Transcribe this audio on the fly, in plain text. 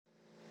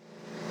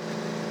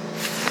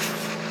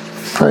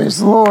Praise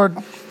the Lord.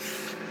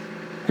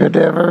 Good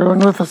to have everyone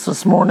with us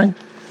this morning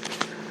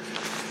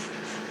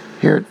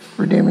here at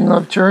Redeeming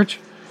Love Church.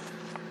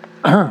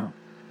 Want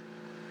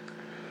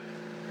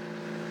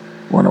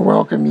to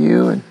welcome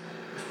you and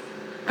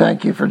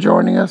thank you for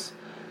joining us.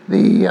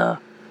 I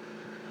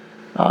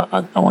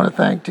want to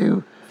thank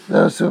to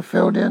those who have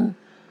filled in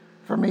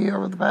for me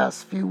over the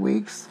past few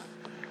weeks.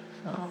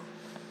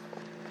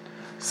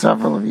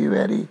 Several of you,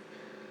 Eddie,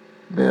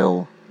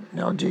 Bill,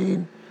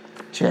 Jean,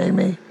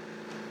 Jamie,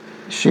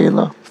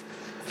 Sheila.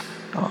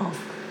 I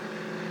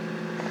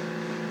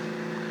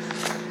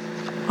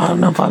don't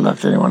know if I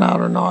left anyone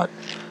out or not.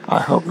 I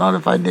hope not.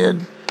 If I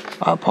did,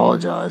 I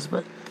apologize,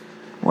 but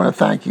I want to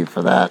thank you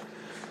for that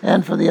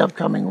and for the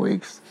upcoming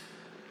weeks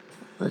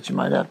that you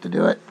might have to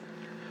do it.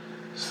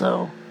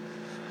 So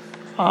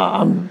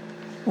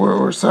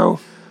we're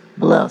so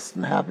blessed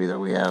and happy that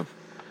we have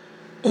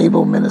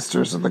able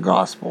ministers of the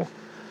gospel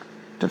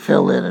to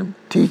fill in and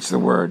teach the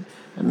word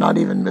and not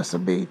even miss a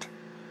beat.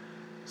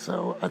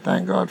 So I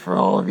thank God for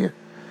all of you.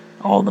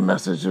 All the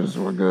messages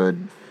were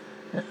good.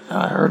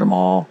 I heard them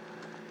all.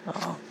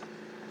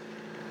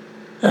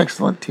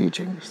 Excellent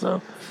teaching.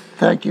 So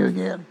thank you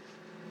again.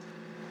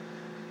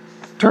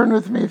 Turn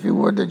with me, if you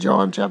would, to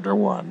John chapter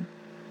 1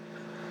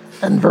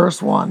 and verse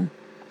 1.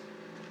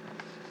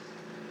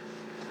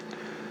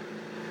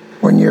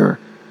 When you're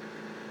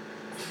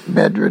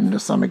bedridden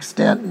to some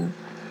extent and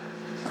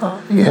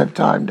you have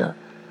time to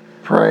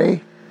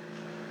pray,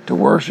 to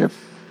worship,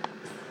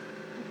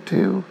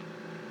 to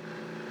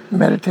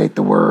meditate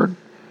the word,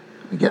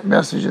 we get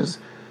messages,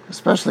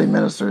 especially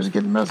ministers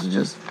get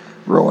messages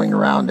rolling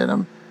around in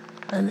them,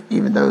 and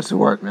even those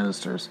who aren't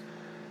ministers.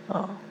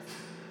 And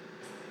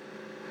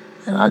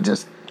I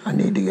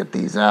need to get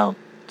these out,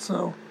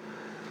 so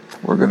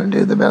we're going to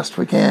do the best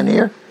we can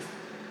here.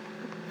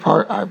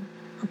 I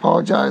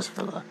apologize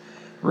for the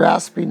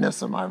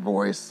raspiness of my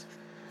voice.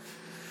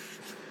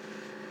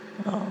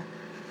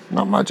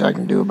 Not much I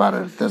can do about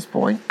it at this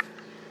point,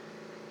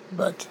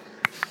 but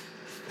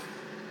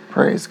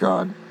praise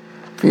God.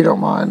 If you don't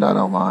mind, I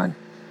don't mind.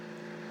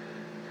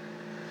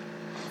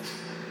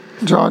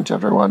 John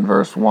chapter 1,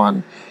 verse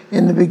 1.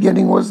 In the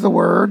beginning was the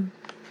Word.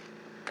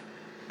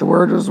 The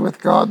Word was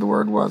with God. The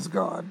Word was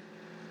God.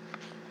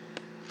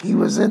 He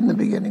was in the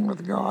beginning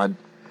with God.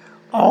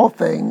 All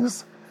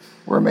things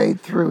were made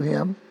through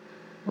Him.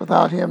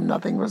 Without Him,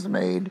 nothing was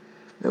made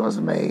that was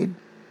made.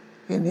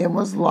 In Him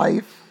was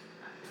life,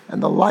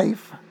 and the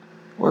life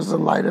was the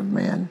light of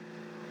men.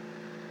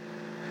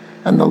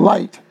 And the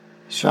light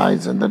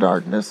shines in the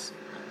darkness,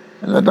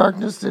 and the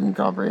darkness didn't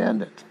comprehend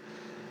it.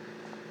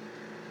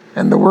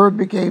 And the Word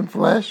became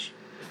flesh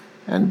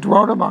and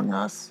dwelt among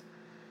us,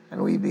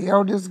 and we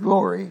beheld His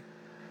glory,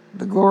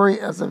 the glory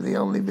as of the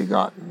only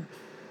begotten.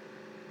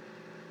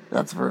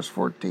 That's verse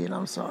 14,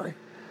 I'm sorry.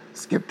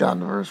 Skip down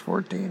to verse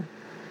 14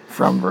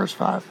 from verse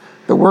 5.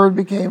 The Word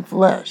became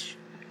flesh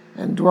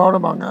and dwelt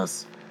among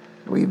us,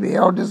 and we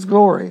beheld His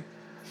glory,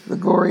 the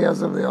glory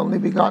as of the only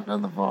begotten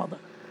of the Father,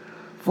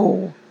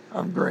 full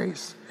of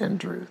grace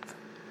and truth.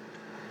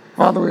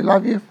 Father, we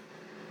love you.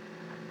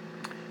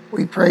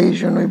 We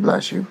praise you and we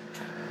bless you.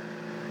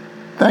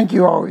 Thank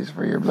you always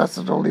for your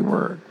blessed holy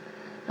word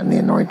and the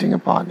anointing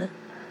upon it,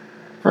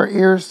 for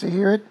ears to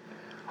hear it,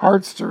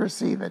 hearts to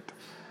receive it,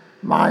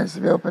 minds to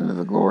be open to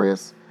the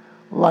glorious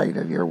light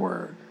of your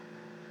word.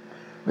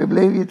 We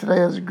believe you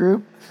today as a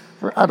group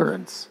for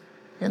utterance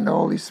in the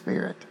Holy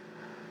Spirit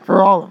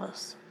for all of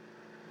us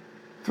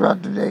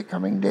throughout the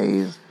coming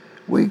days,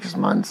 weeks,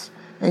 months,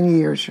 and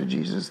years should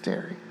Jesus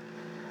tarry,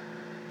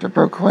 to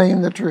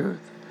proclaim the truth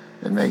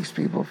that makes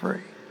people free.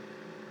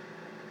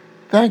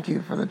 Thank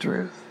you for the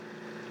truth.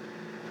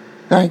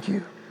 Thank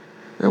you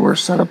that we're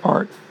set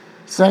apart,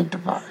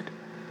 sanctified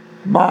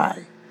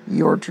by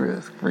your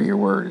truth, for your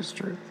word is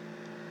truth.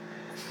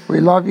 We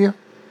love you,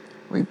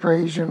 we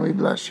praise you, and we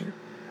bless you.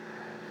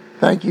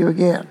 Thank you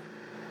again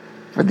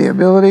for the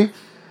ability,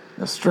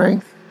 the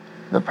strength,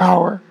 the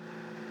power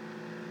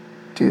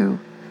to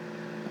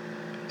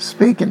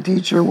speak and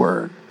teach your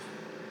word.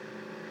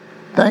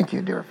 Thank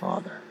you, dear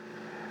Father.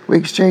 We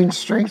exchange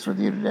strengths with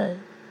you today.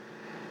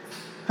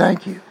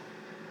 Thank you.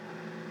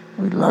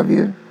 We love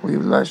you. We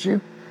bless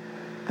you.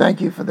 Thank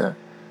you for the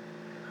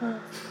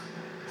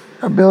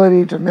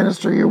ability to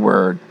minister your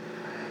word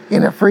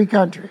in a free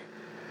country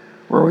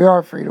where we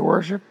are free to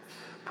worship,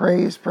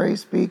 praise,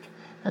 speak,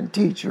 and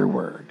teach your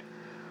word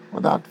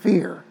without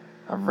fear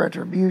of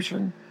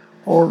retribution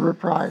or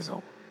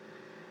reprisal.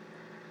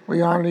 We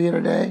honor you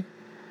today.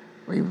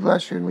 We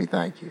bless you and we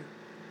thank you.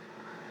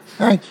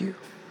 Thank you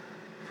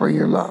for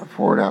your love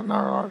poured out in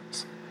our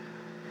hearts,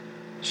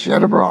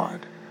 shed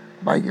abroad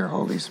by your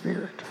Holy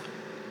Spirit.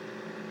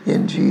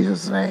 In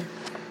Jesus' name,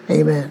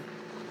 amen.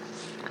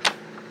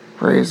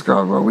 Praise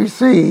God. Well, we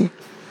see,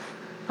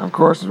 of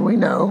course, and we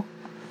know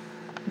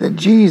that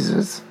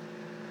Jesus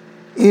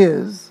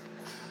is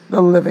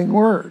the living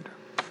Word.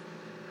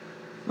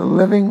 The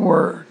living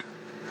Word.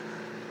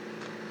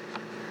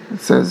 It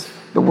says,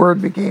 the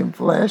Word became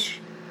flesh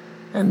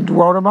and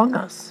dwelt among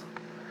us.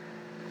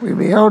 We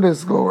beheld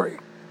His glory,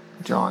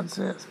 John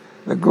says.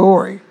 The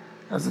glory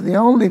as of the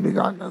only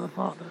begotten of the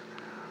Father,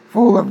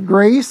 full of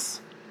grace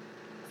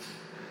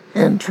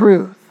and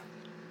truth.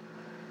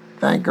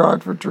 Thank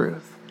God for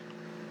truth.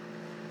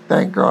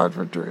 Thank God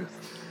for truth.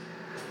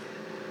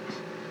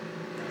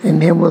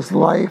 In him was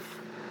life.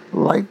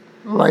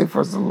 Life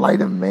was the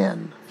light of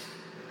men.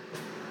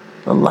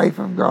 The life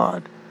of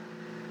God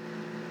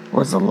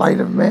was the light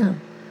of men.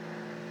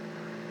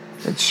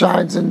 It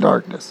shines in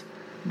darkness.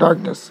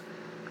 Darkness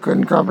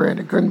couldn't comprehend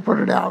it, couldn't put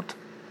it out,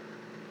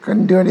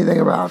 couldn't do anything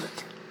about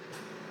it.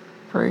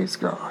 Praise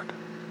God.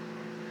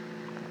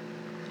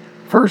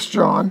 1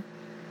 John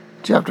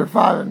chapter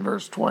 5 and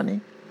verse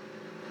 20.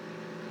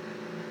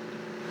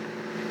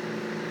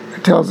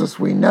 It tells us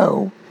we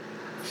know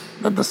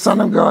that the Son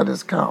of God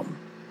has come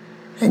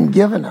and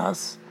given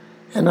us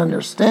an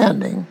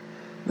understanding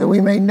that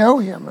we may know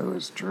him who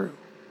is true.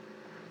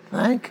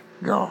 Thank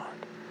God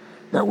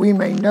that we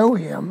may know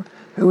him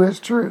who is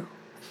true.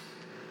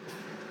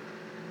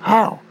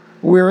 How?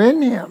 We're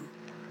in him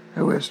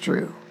who is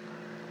true,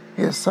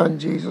 his Son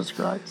Jesus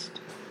Christ.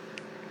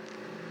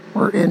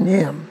 We're in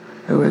him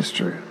who is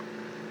true.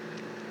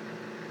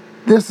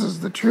 This is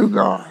the true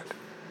God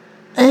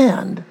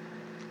and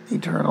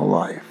eternal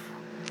life.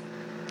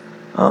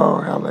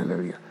 Oh,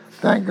 hallelujah.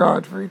 Thank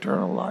God for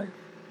eternal life.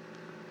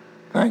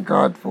 Thank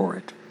God for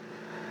it.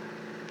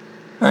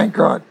 Thank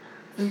God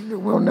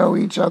we'll know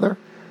each other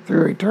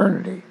through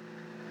eternity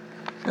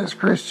as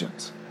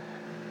Christians.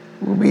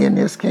 We'll be in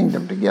his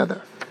kingdom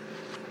together.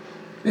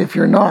 If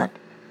you're not,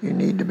 you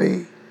need to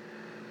be.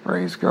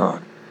 Praise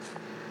God.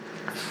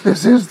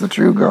 This is the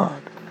true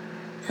God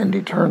and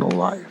eternal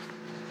life.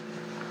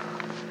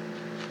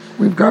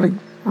 We've got to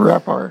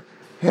wrap our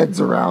heads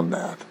around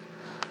that.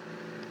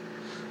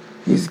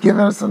 He's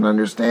given us an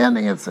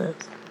understanding, it says,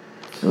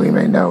 that we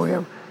may know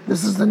him.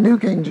 This is the New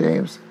King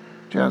James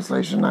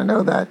translation, I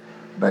know that,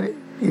 but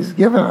he's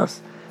given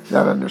us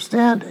that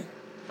understanding.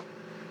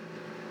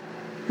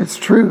 It's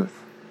truth.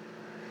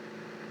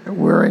 That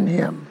we're in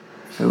him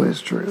who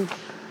is true,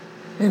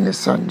 in his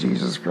Son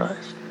Jesus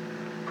Christ.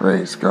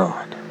 Praise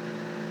God.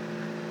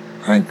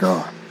 Thank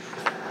God.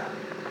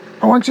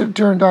 I want you to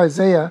turn to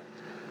Isaiah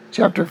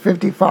chapter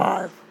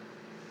 55.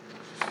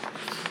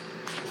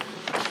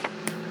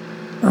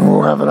 And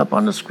we'll have it up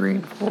on the screen,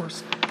 of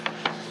course.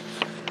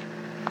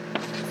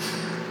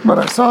 But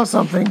I saw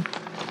something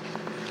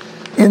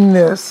in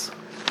this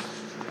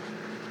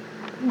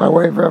by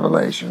way of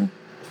revelation,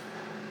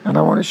 and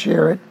I want to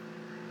share it.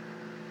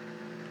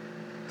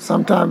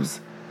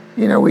 Sometimes,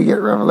 we get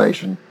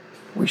revelation.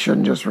 We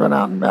shouldn't just run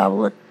out and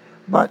babble it.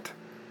 But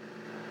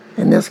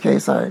in this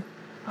case, I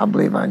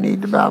believe I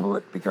need to babble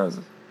it because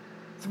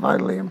it's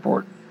vitally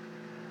important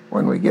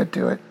when we get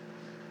to it.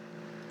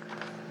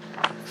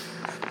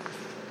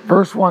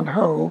 Verse 1,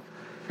 Ho,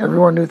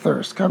 everyone who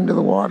thirsts, come to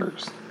the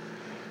waters.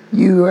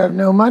 You who have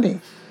no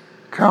money,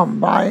 come,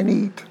 buy and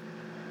eat.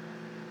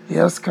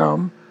 Yes,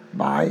 come,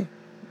 buy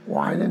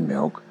wine and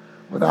milk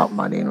without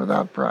money and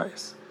without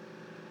price.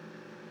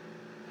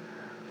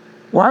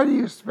 Why do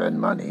you spend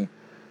money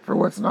for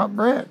what's not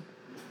bread,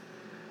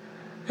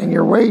 and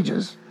your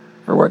wages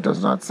for what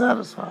does not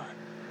satisfy?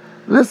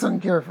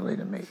 Listen carefully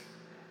to me,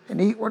 and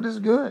eat what is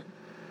good,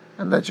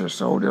 and let your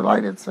soul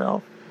delight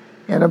itself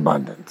in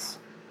abundance.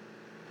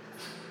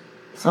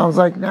 Sounds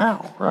like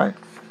now, right?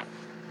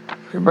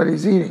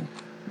 Everybody's eating.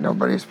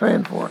 Nobody's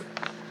paying for it.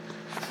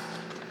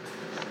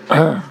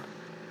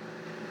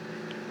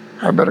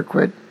 I better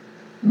quit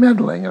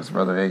meddling, as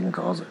Brother Hagin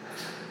calls it.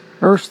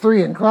 Verse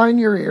 3, Incline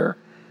your ear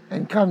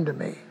and come to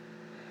me.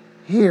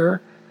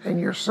 Hear, and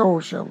your soul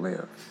shall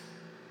live.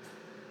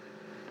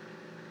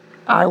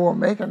 I will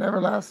make an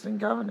everlasting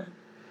covenant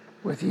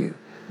with you,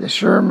 the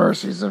sure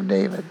mercies of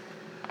David.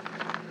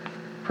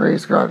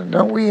 Praise God. And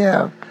don't we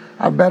have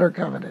a better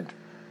covenant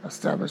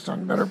established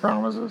on better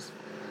promises?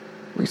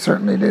 We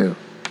certainly do.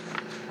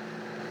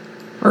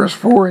 Verse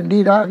 4,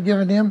 Indeed, I have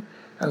given him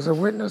as a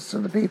witness to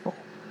the people,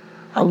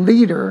 a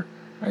leader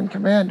and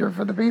commander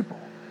for the people.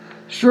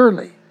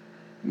 Surely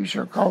you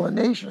shall call a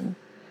nation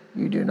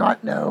you do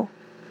not know,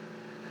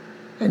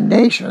 and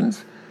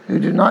nations who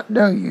do not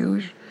know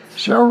you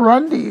shall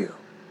run to you,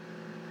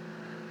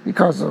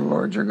 because of the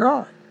Lord your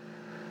God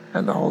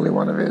and the Holy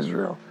One of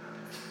Israel,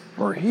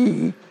 for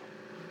he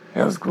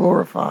has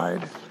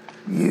glorified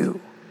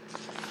you.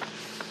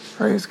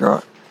 Praise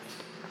God.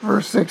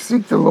 Verse 6,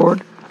 Seek the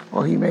Lord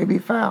while he may be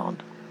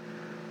found.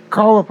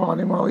 Call upon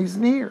him while he's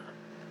near.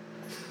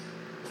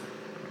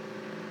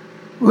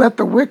 Let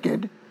the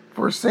wicked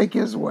forsake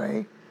his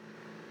way,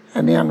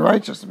 and the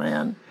unrighteous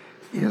man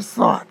his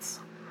thoughts.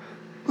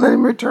 Let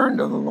him return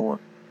to the Lord.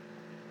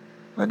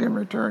 Let him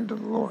return to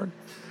the Lord,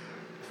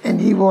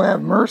 and he will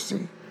have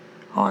mercy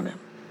on him.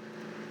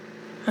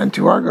 And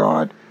to our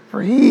God,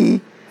 for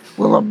he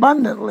will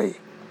abundantly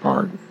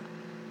pardon.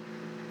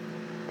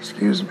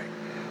 Excuse me.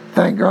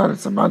 Thank God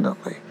it's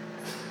abundantly.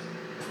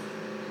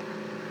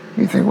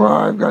 You think, well,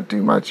 I've got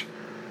too much.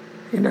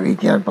 He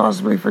can't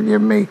possibly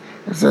forgive me.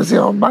 It says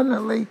he'll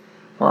abundantly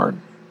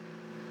pardon.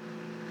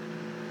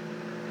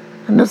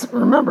 And this,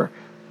 remember,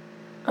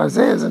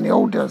 Isaiah's in the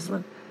Old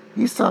Testament.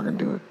 He's talking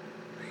to,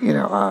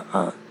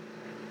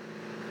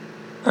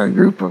 a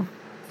group of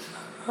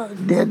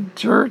dead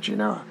church,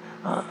 not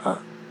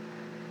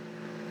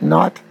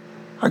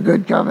a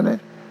good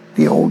covenant,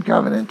 the old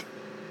covenant.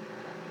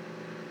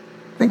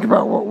 Think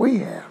about what we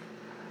have.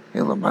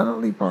 He'll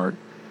abundantly pardon.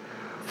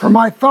 For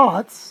my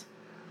thoughts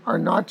are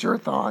not your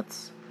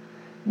thoughts,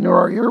 nor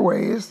are your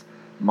ways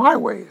my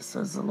ways,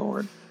 says the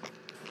Lord.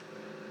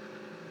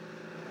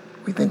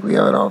 We think we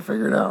have it all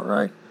figured out,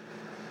 right?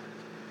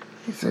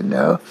 He said,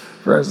 no,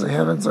 for as the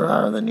heavens are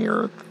higher than the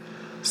earth,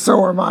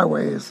 so are my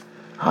ways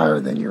higher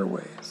than your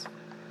ways,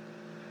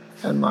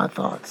 and my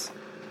thoughts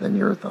than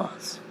your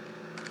thoughts.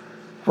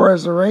 For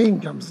as the rain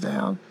comes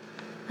down,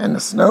 and the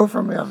snow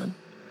from heaven,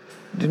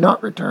 do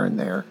not return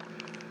there,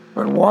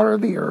 but water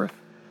the earth,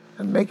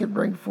 and make it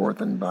bring forth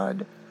and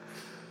bud,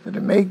 that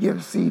it may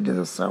give seed to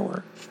the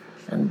sower,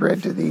 and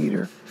bread to the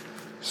eater,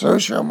 so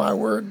shall my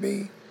word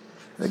be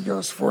that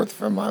goes forth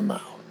from my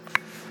mouth.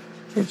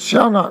 It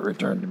shall not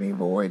return to me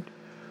void,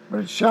 but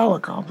it shall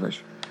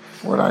accomplish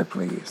what I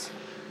please,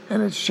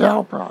 and it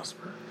shall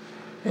prosper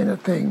in a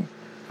thing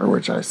for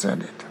which I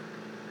send it.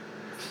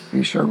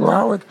 You shall go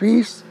out with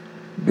peace,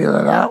 be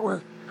let out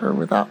with, or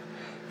without,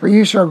 for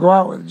you shall go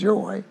out with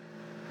joy,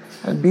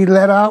 and be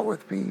let out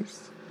with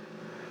peace.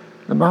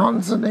 The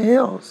mountains and the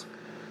hills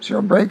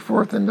shall break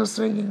forth into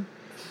singing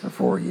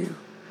before you,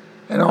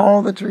 and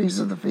all the trees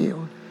of the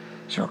field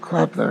shall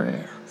clap their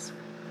hands.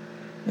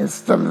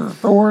 Instead of the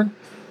thorn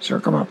shall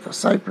come up the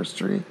cypress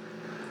tree.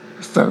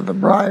 Instead of the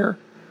briar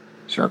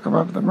shall come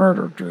up the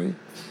myrtle tree.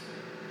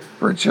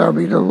 For it shall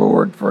be the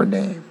Lord for a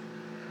name,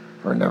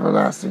 for an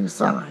everlasting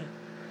sign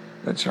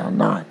that shall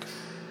not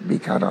be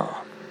cut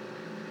off.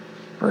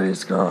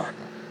 Praise God.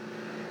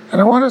 And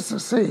I want us to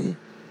see,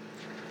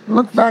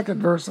 look back at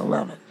verse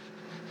 11.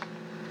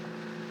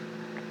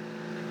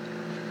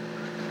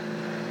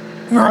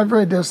 Now, I've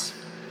read this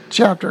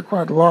chapter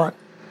quite a lot.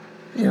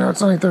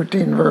 It's only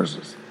 13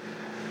 verses.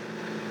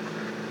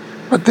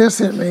 But this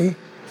hit me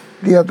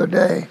the other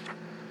day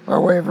by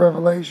way of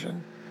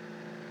revelation.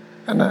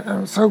 And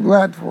I'm so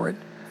glad for it.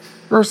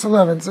 Verse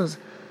 11 says,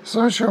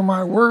 so shall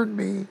my word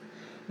be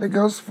that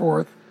goes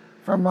forth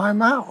from my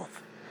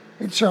mouth.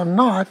 It shall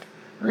not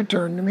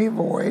return to me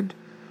void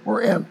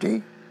or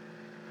empty,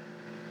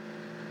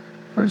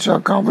 but it shall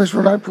accomplish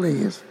what I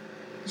please.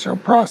 It shall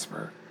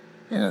prosper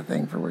in a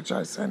thing for which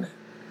I send it.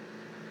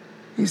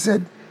 He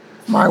said,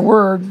 my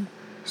word,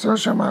 so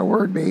shall my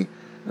word be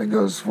that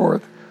goes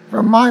forth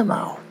from my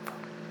mouth.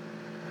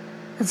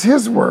 It's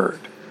his word,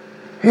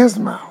 his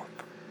mouth.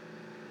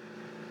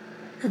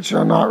 It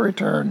shall not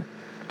return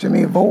to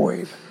me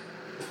void,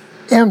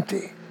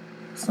 empty.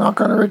 It's not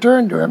going to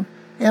return to him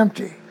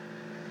empty,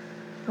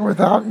 or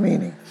without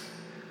meaning.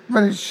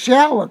 But it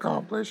shall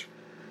accomplish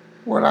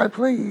what I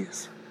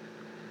please.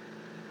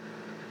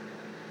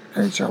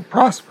 And it shall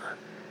prosper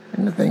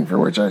in the thing for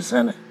which I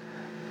sent it.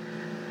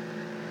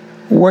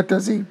 What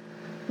does he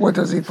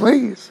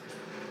please?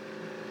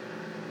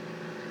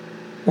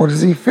 What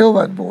does he fill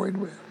that void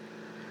with?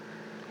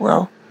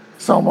 Well,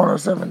 Psalm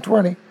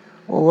 107:20,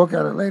 we'll look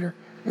at it later.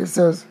 It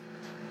says,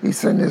 he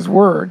sent his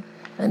word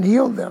and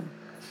healed them,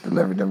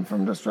 delivered them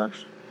from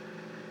destruction.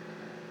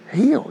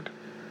 Healed.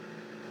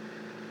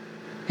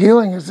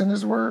 Healing is in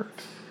his word.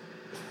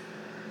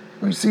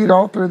 We see it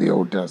all through the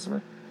Old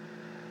Testament.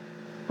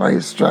 By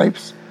his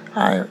stripes,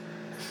 I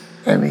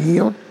am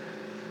healed.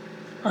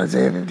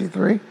 Isaiah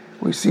 53.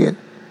 We see it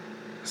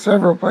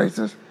several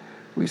places.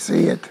 We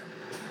see it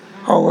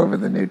all over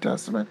the New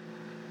Testament.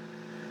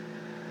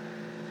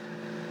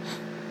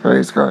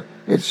 Praise God.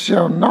 It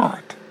shall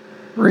not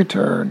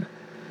return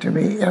to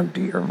me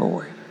empty or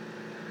void.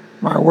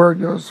 My word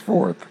goes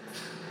forth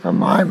from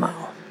my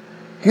mouth.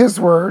 His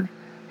word,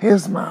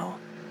 his mouth.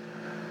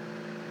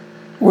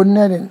 Wouldn't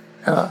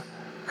that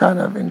kind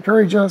of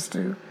encourage us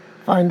to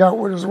find out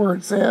what his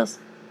word says?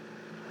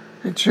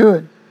 It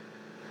should.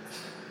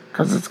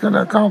 Because it's going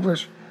to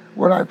accomplish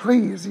what I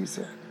please, he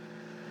said.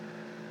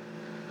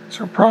 It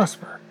shall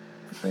prosper,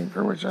 the thing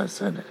for which I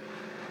sent it.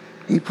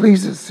 He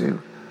pleases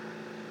to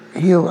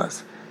heal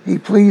us. He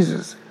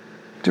pleases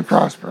to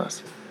prosper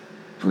us.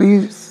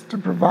 Pleases to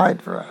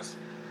provide for us.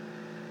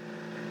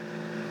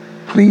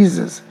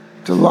 Pleases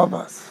to love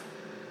us.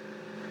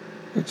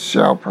 It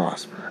shall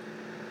prosper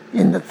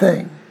in the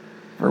thing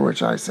for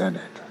which I sent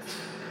it.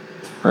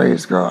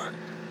 Praise God.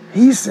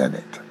 He sent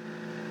it.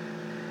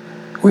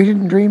 We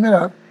didn't dream it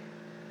up.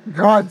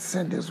 God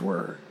sent his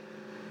word.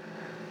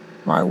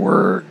 My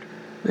word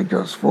that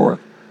goes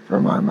forth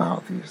from my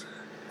mouth, he said.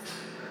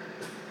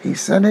 He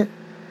sent it.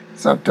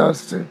 It's up to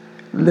us to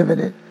live in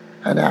it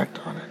and act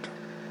on it.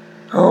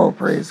 Oh,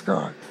 praise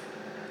God.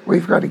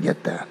 We've got to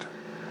get that.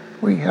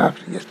 We have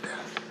to get that.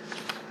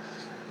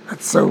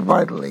 That's so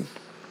vitally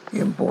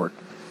important.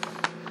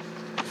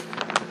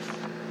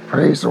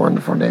 Praise the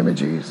wonderful name of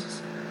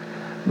Jesus.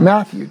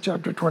 Matthew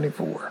chapter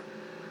 24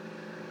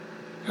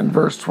 and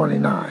verse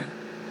 29.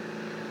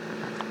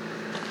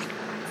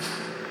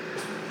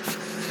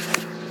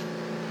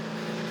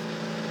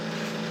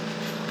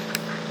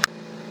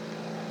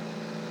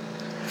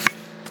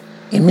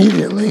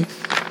 Immediately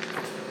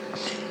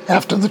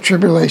after the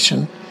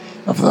tribulation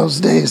of those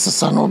days, the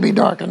sun will be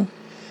darkened,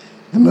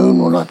 the moon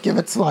will not give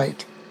its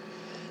light,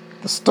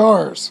 the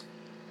stars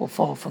will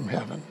fall from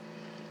heaven,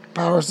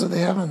 powers of the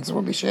heavens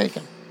will be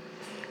shaken.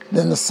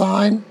 Then the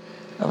sign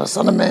of a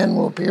Son of Man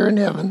will appear in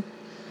heaven.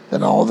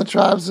 Then all the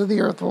tribes of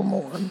the earth will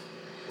mourn.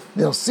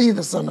 They'll see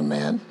the Son of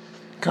Man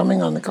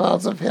coming on the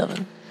clouds of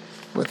heaven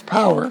with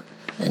power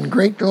and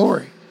great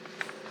glory.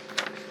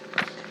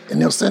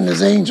 And he'll send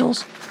his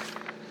angels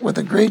with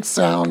a great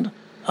sound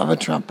of a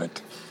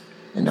trumpet.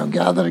 And he'll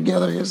gather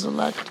together his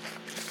elect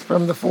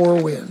from the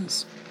four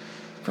winds,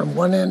 from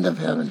one end of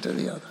heaven to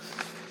the other.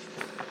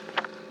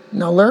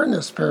 Now learn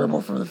this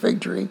parable from the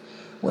fig tree.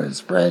 When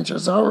its branch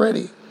has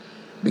already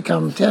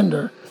become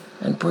tender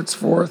and puts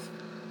forth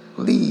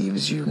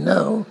leaves, you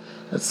know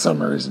that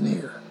summer is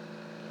near.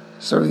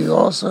 So you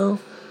also,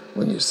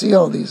 when you see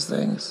all these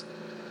things,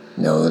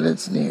 know that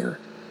it's near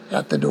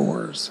at the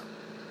doors.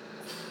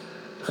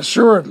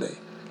 Assuredly,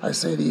 I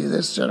say to you,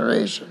 this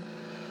generation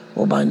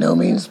will by no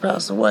means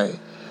pass away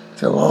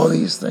till all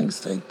these things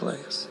take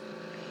place.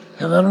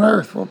 Heaven and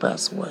earth will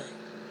pass away,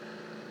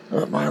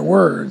 but my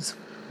words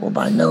will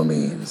by no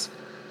means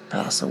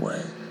pass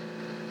away.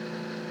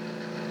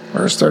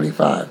 Verse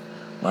 35,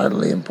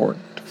 vitally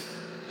important.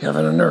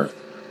 Heaven and earth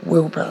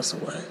will pass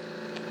away,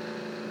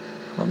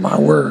 but my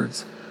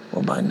words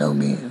will by no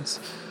means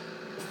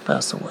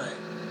pass away.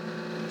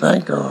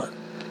 Thank God.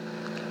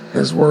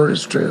 His word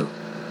is true.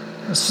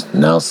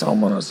 Now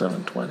Psalm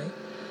 107:20.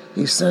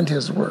 He sent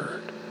his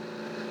word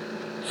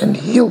and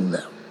healed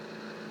them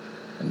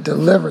and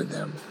delivered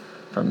them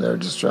from their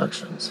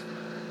destructions.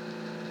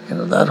 You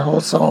know, that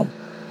whole psalm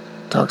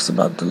talks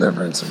about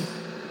deliverance and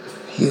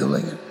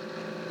healing. And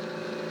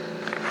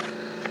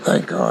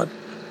thank God.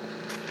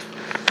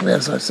 And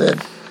as I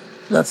said,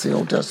 that's the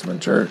Old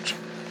Testament church.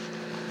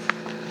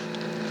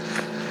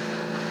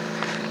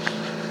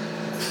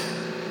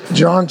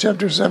 John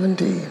chapter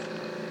 17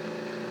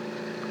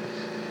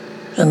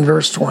 and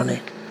verse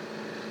 20.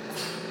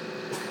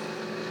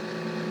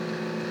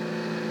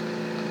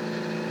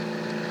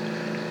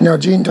 Now,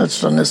 Gene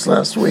touched on this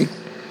last week,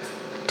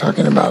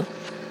 talking about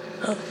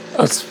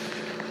us,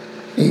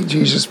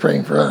 Jesus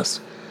praying for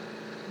us.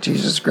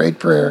 Jesus' great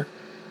prayer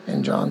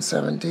in John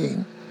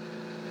 17.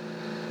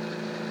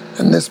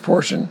 And this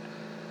portion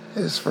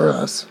is for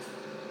us.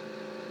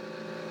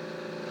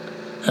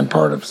 And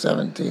part of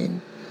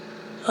 17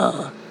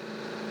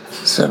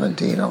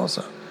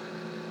 also.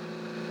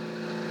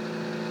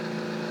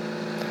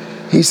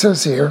 He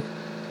says here,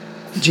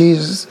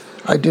 Jesus,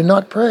 I do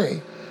not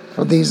pray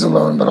for these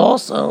alone, but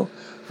also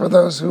for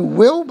those who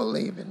will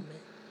believe in me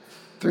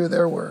through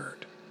their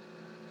word.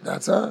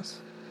 That's us.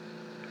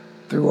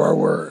 Through our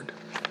word.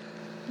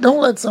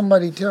 Don't let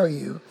somebody tell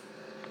you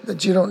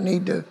that you don't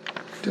need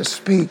to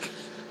speak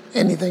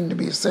anything to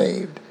be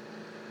saved.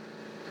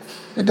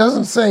 It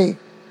doesn't say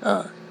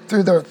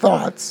through their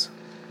thoughts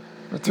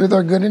or through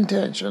their good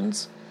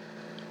intentions,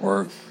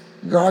 or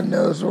God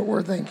knows what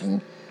we're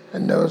thinking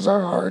and knows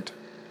our heart.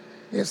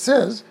 It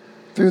says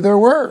through their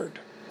word.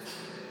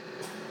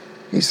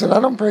 He said,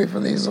 I don't pray for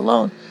these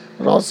alone,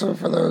 but also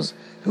for those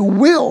who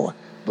will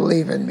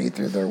believe in me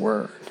through their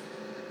word.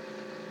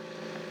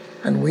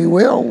 And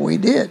we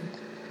did.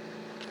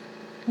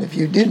 If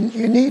you didn't,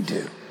 you need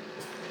to.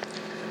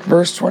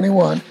 Verse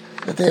 21,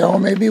 that they all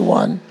may be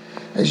one,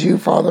 as you,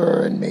 Father,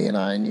 are in me and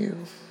I in you,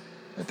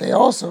 that they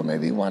also may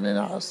be one in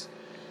us,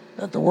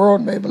 that the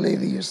world may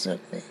believe that you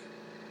sent me.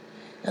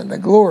 And the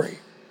glory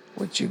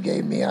which you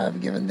gave me I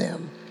have given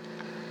them.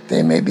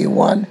 They may be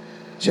one,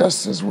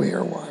 just as we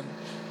are one.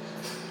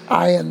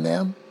 I and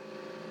them,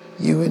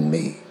 you and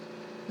me,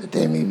 that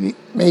they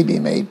may be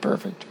made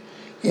perfect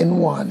in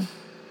one,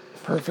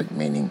 perfect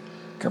meaning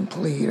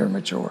complete or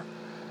mature,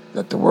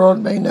 that the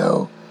world may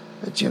know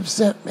that you have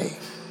sent me,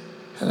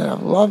 and that I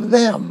have loved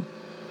them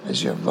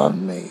as you have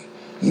loved me.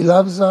 He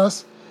loves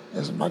us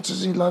as much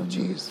as he loved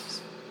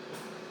Jesus.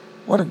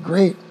 What a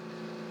great,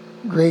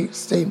 great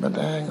statement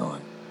to hang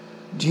on.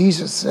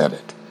 Jesus said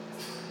it.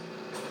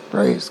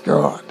 Praise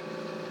God.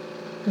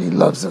 He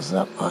loves us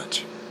that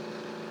much.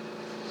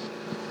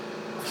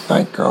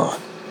 Thank God.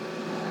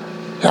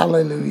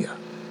 Hallelujah.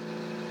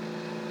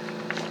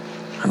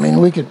 I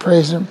mean, we could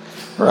praise him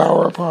for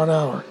hour upon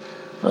hour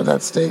for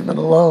that statement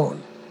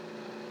alone.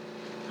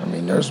 I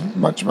mean, there's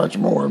much, much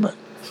more, but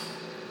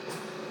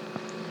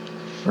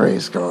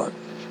praise God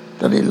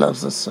that he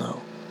loves us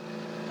so.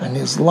 And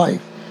his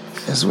life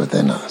is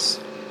within us.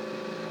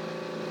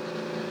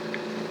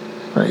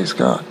 Praise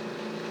God.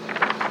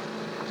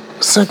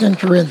 2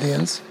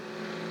 Corinthians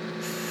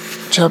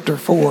chapter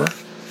 4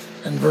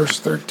 and verse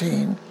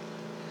 13.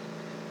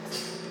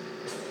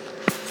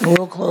 And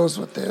we'll close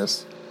with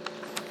this.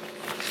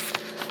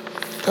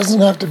 It doesn't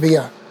have to be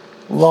a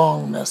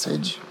long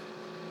message,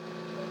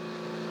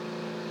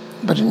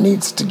 but it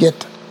needs to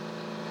get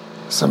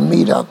some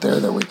meat out there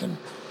that we can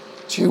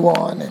chew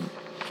on and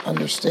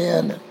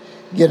understand and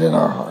get in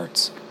our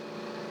hearts.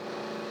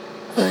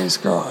 Praise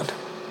God.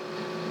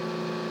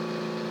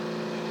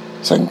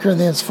 2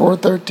 Corinthians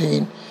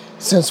 4:13,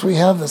 Since we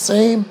have the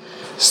same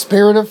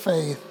spirit of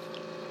faith,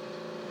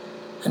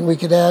 and we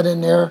could add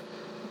in there,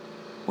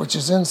 which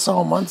is in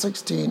Psalm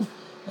 116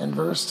 and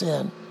verse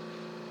 10,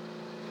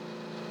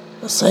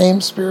 the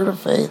same spirit of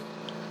faith,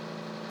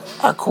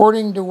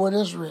 according to what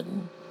is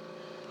written,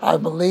 I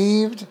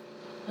believed,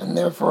 and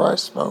therefore I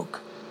spoke.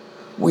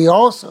 We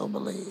also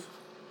believe,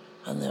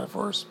 and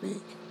therefore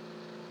speak.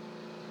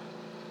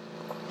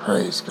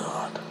 Praise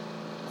God.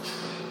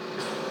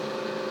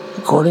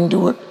 According to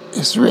what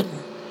is written,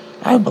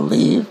 I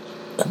believed,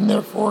 and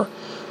therefore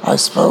I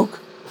spoke.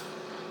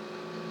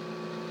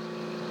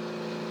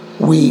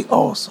 We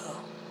also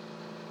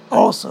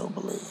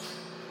believe,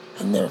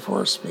 and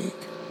therefore speak.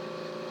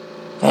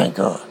 Thank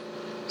God.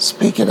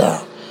 Speak it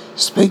out.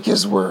 Speak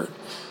His word.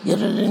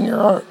 Get it in your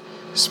heart.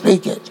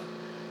 Speak it.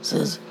 It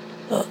says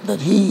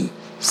that He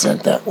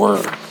sent that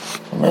word.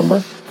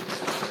 Remember?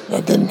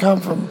 That didn't come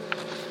from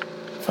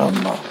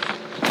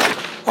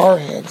our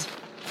heads.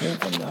 It came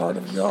from the heart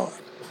of God.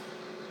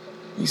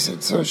 He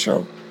said, so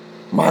shall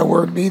my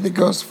word be that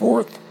goes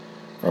forth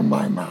from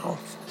my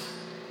mouth.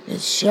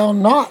 It shall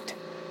not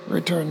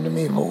return to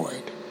me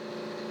void.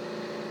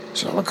 It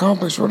shall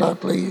accomplish what I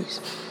please.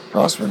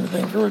 Prosper in the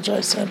thing for which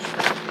I sent it.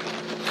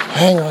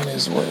 Hang on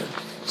His word.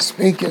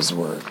 Speak His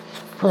word.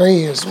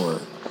 Pray His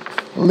word.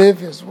 Live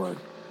His word.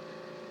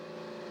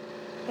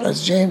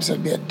 As James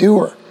said, be a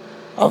doer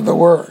of the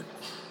word,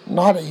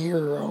 not a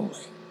hearer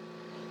only.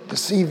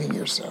 Deceiving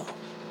yourself.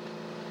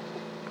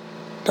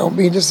 Don't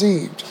be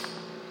deceived.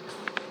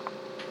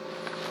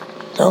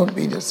 Don't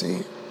be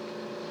deceived.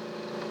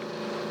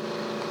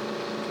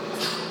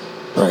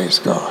 Praise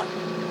God.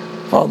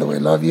 Father, we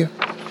love You.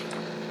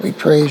 We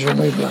praise You and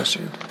we bless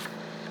You.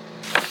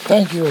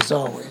 Thank You as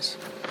always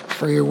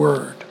for Your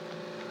word.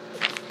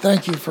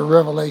 Thank You for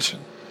revelation,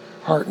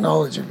 heart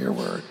knowledge of Your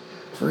word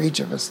for each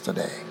of us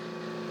today.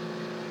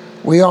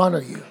 We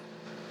honor You.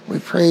 We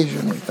praise You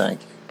and we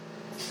thank You.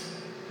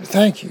 We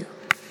thank You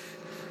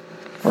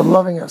for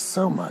loving us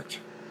so much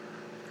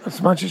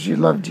as You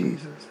love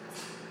Jesus.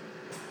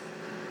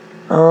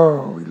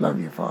 Oh, we love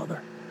You,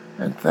 Father,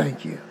 and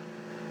thank You,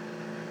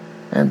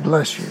 and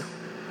bless You,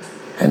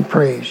 and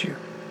praise You.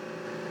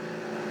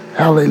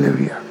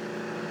 Hallelujah.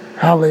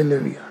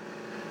 Hallelujah.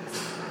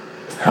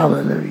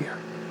 Hallelujah.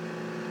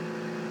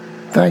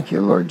 Thank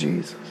You, Lord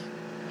Jesus.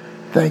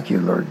 Thank You,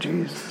 Lord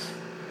Jesus.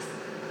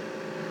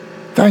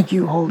 Thank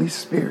You, Holy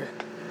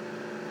Spirit,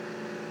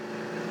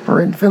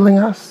 for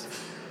infilling us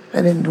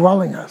and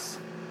indwelling us,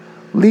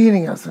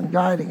 leading us and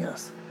guiding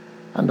us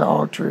unto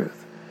all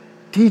truth,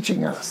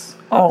 teaching us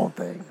all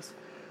things,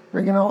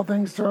 bringing all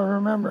things to our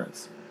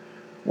remembrance,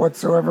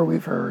 whatsoever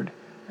we've heard,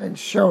 and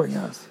showing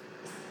us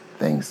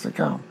things to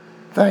come.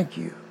 Thank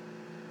You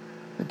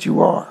that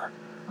You are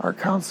our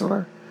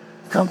counselor,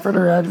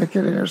 comforter,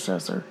 advocate,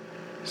 intercessor,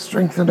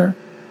 strengthener,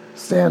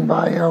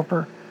 standby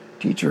helper,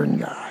 teacher, and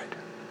guide.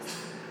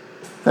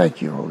 Thank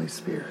You, Holy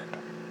Spirit.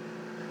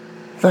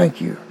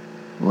 Thank You,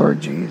 Lord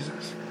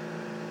Jesus.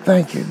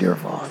 Thank You, dear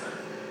Father.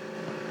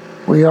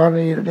 We honor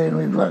You today and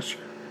we bless You.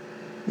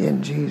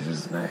 In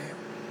Jesus' name.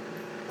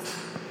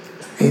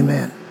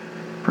 Amen.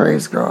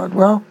 Praise God.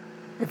 Well,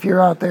 if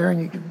you're out there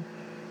and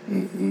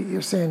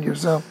you're saying to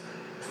yourself,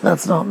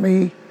 that's not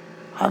me,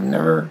 I've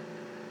never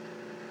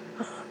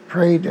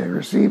prayed to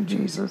receive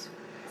Jesus.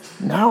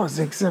 Now is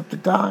the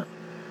accepted time.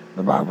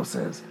 The Bible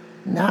says,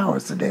 now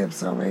is the day of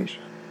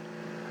salvation.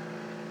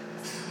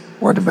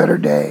 What a better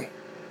day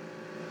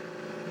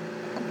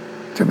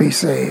to be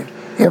saved.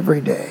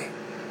 Every day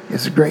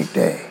is a great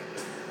day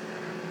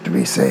to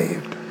be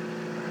saved,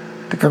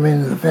 to come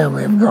into the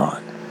family of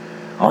God.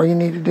 All you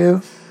need to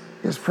do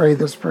is pray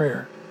this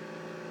prayer.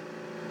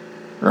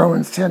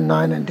 Romans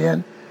 10:9 and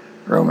 10,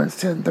 Romans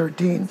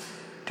 10:13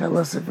 tell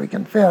us if we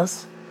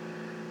confess,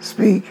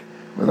 speak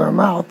with our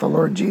mouth the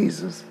Lord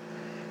Jesus,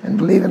 and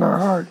believe in our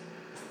heart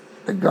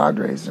that God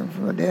raised Him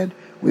from the dead,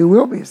 we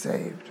will be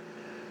saved.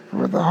 For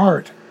with the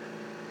heart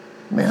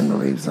man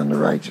believes unto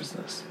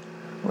righteousness,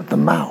 with the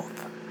mouth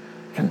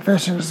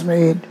confession is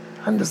made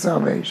unto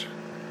salvation.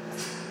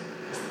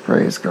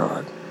 Praise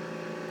God.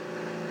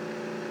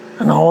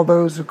 And all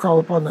those who call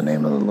upon the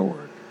name of the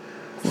Lord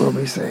will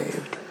be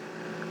saved.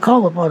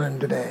 Call upon Him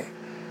today.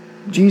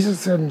 Jesus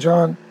said in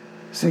John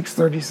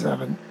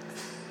 6:37,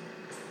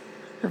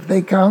 if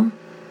they come,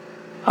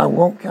 I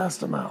won't cast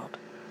them out.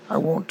 I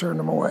won't turn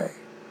them away.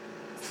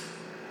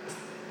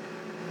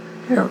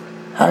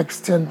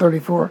 Acts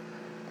 10:34,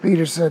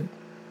 Peter said,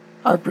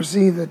 I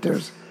perceive that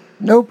there's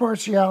no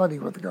partiality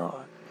with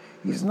God.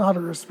 He's not a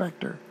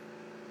respecter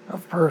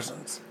of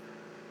persons.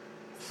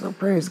 So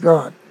praise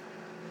God.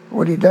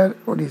 What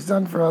He's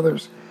done for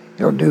others,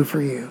 He'll do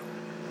for you.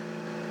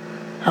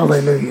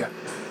 Hallelujah.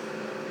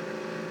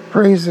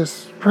 Pray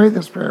this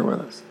prayer with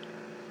us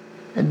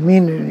and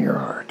mean it in your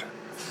heart.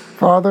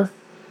 Father,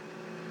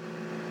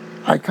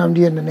 I come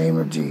to You in the name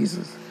of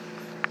Jesus,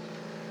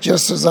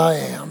 just as I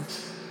am.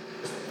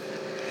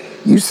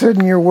 You said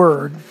in Your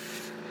word,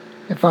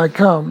 if I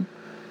come,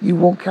 You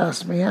won't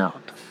cast me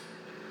out.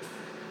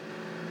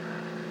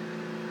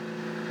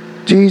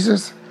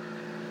 Jesus,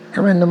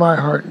 Come into my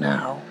heart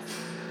now.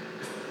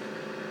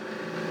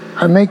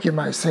 I make you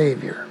my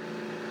Savior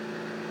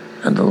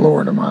and the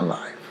Lord of my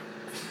life.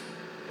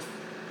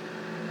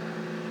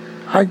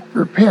 I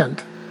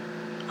repent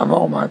of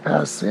all my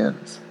past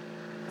sins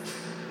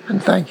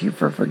and thank you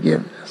for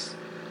forgiveness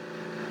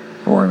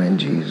for them in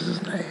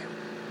Jesus' name.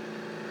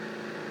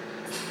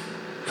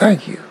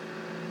 Thank you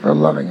for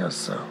loving us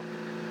so.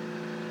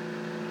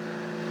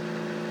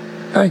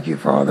 Thank you,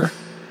 Father.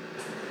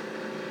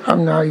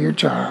 I'm now your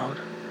child.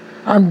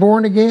 I'm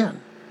born again,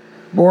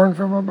 born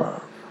from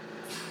above.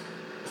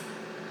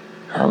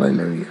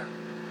 Hallelujah.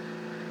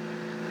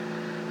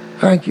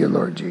 Thank you,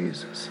 Lord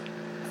Jesus.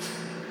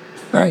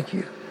 Thank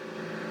you.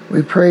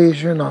 We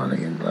praise you and honor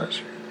you and bless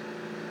you.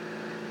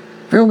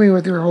 Fill me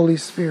with your Holy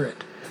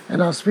Spirit,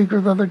 and I'll speak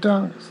with other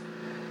tongues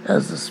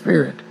as the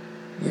Spirit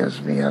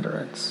gives me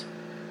utterance.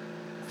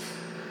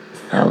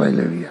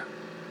 Hallelujah.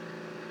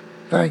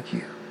 Thank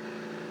you.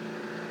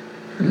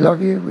 We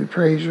love you, we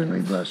praise you, and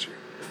we bless you.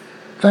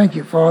 Thank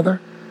you, Father,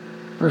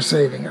 for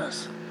saving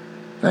us.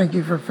 Thank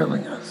you for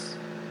filling us.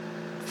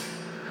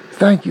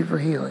 Thank you for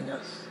healing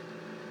us.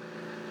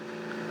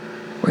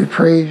 We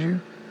praise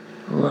you,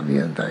 love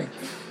you, and thank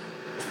you.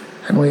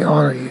 And we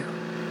honor you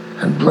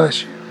and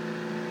bless you.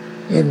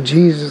 In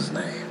Jesus'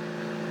 name,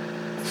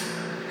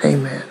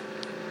 amen.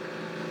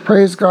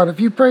 Praise God. If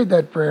you prayed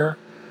that prayer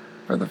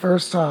for the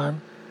first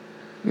time,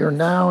 you're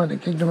now in the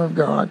kingdom of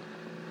God.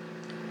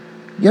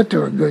 Get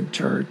to a good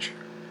church,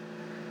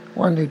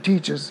 one who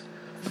teaches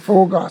the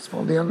full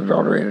gospel, the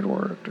unadulterated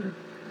word of truth.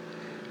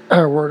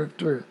 Word of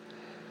truth.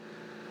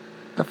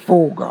 The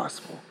full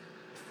gospel.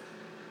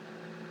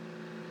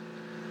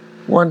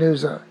 One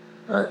who's a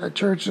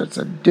church that's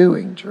a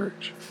doing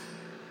church,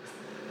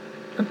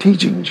 a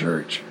teaching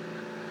church,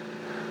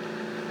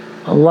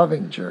 a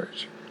loving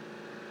church.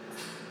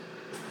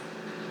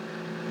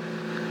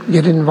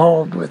 Get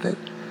involved with it.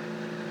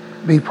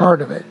 Be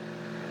part of it.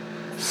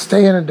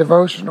 Stay in a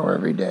devotional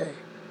every day.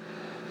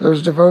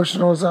 There's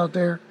devotionals out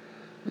there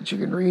that you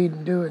can read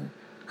and do in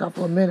a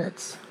couple of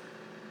minutes.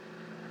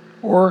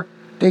 Or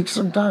take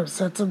some time,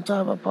 set some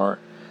time apart.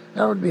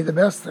 That would be the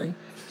best thing.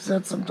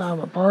 Set some time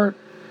apart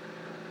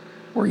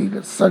where you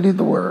can study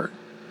the Word.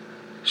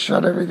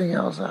 Shut everything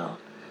else out.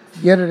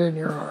 Get it in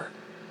your heart.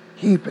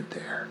 Keep it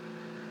there.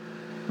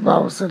 The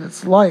Bible said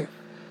it's life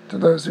to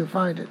those who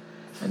find it,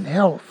 and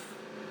health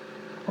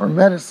or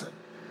medicine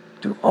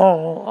to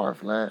all our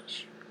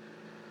flesh.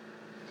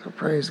 So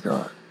praise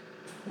God.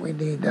 We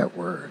need that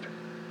word.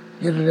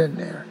 Get it in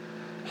there.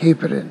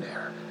 Keep it in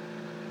there.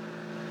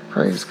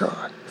 Praise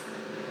God.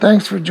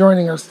 Thanks for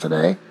joining us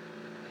today.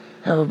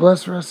 Have a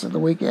blessed rest of the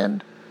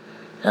weekend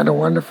and a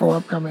wonderful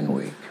upcoming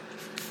week.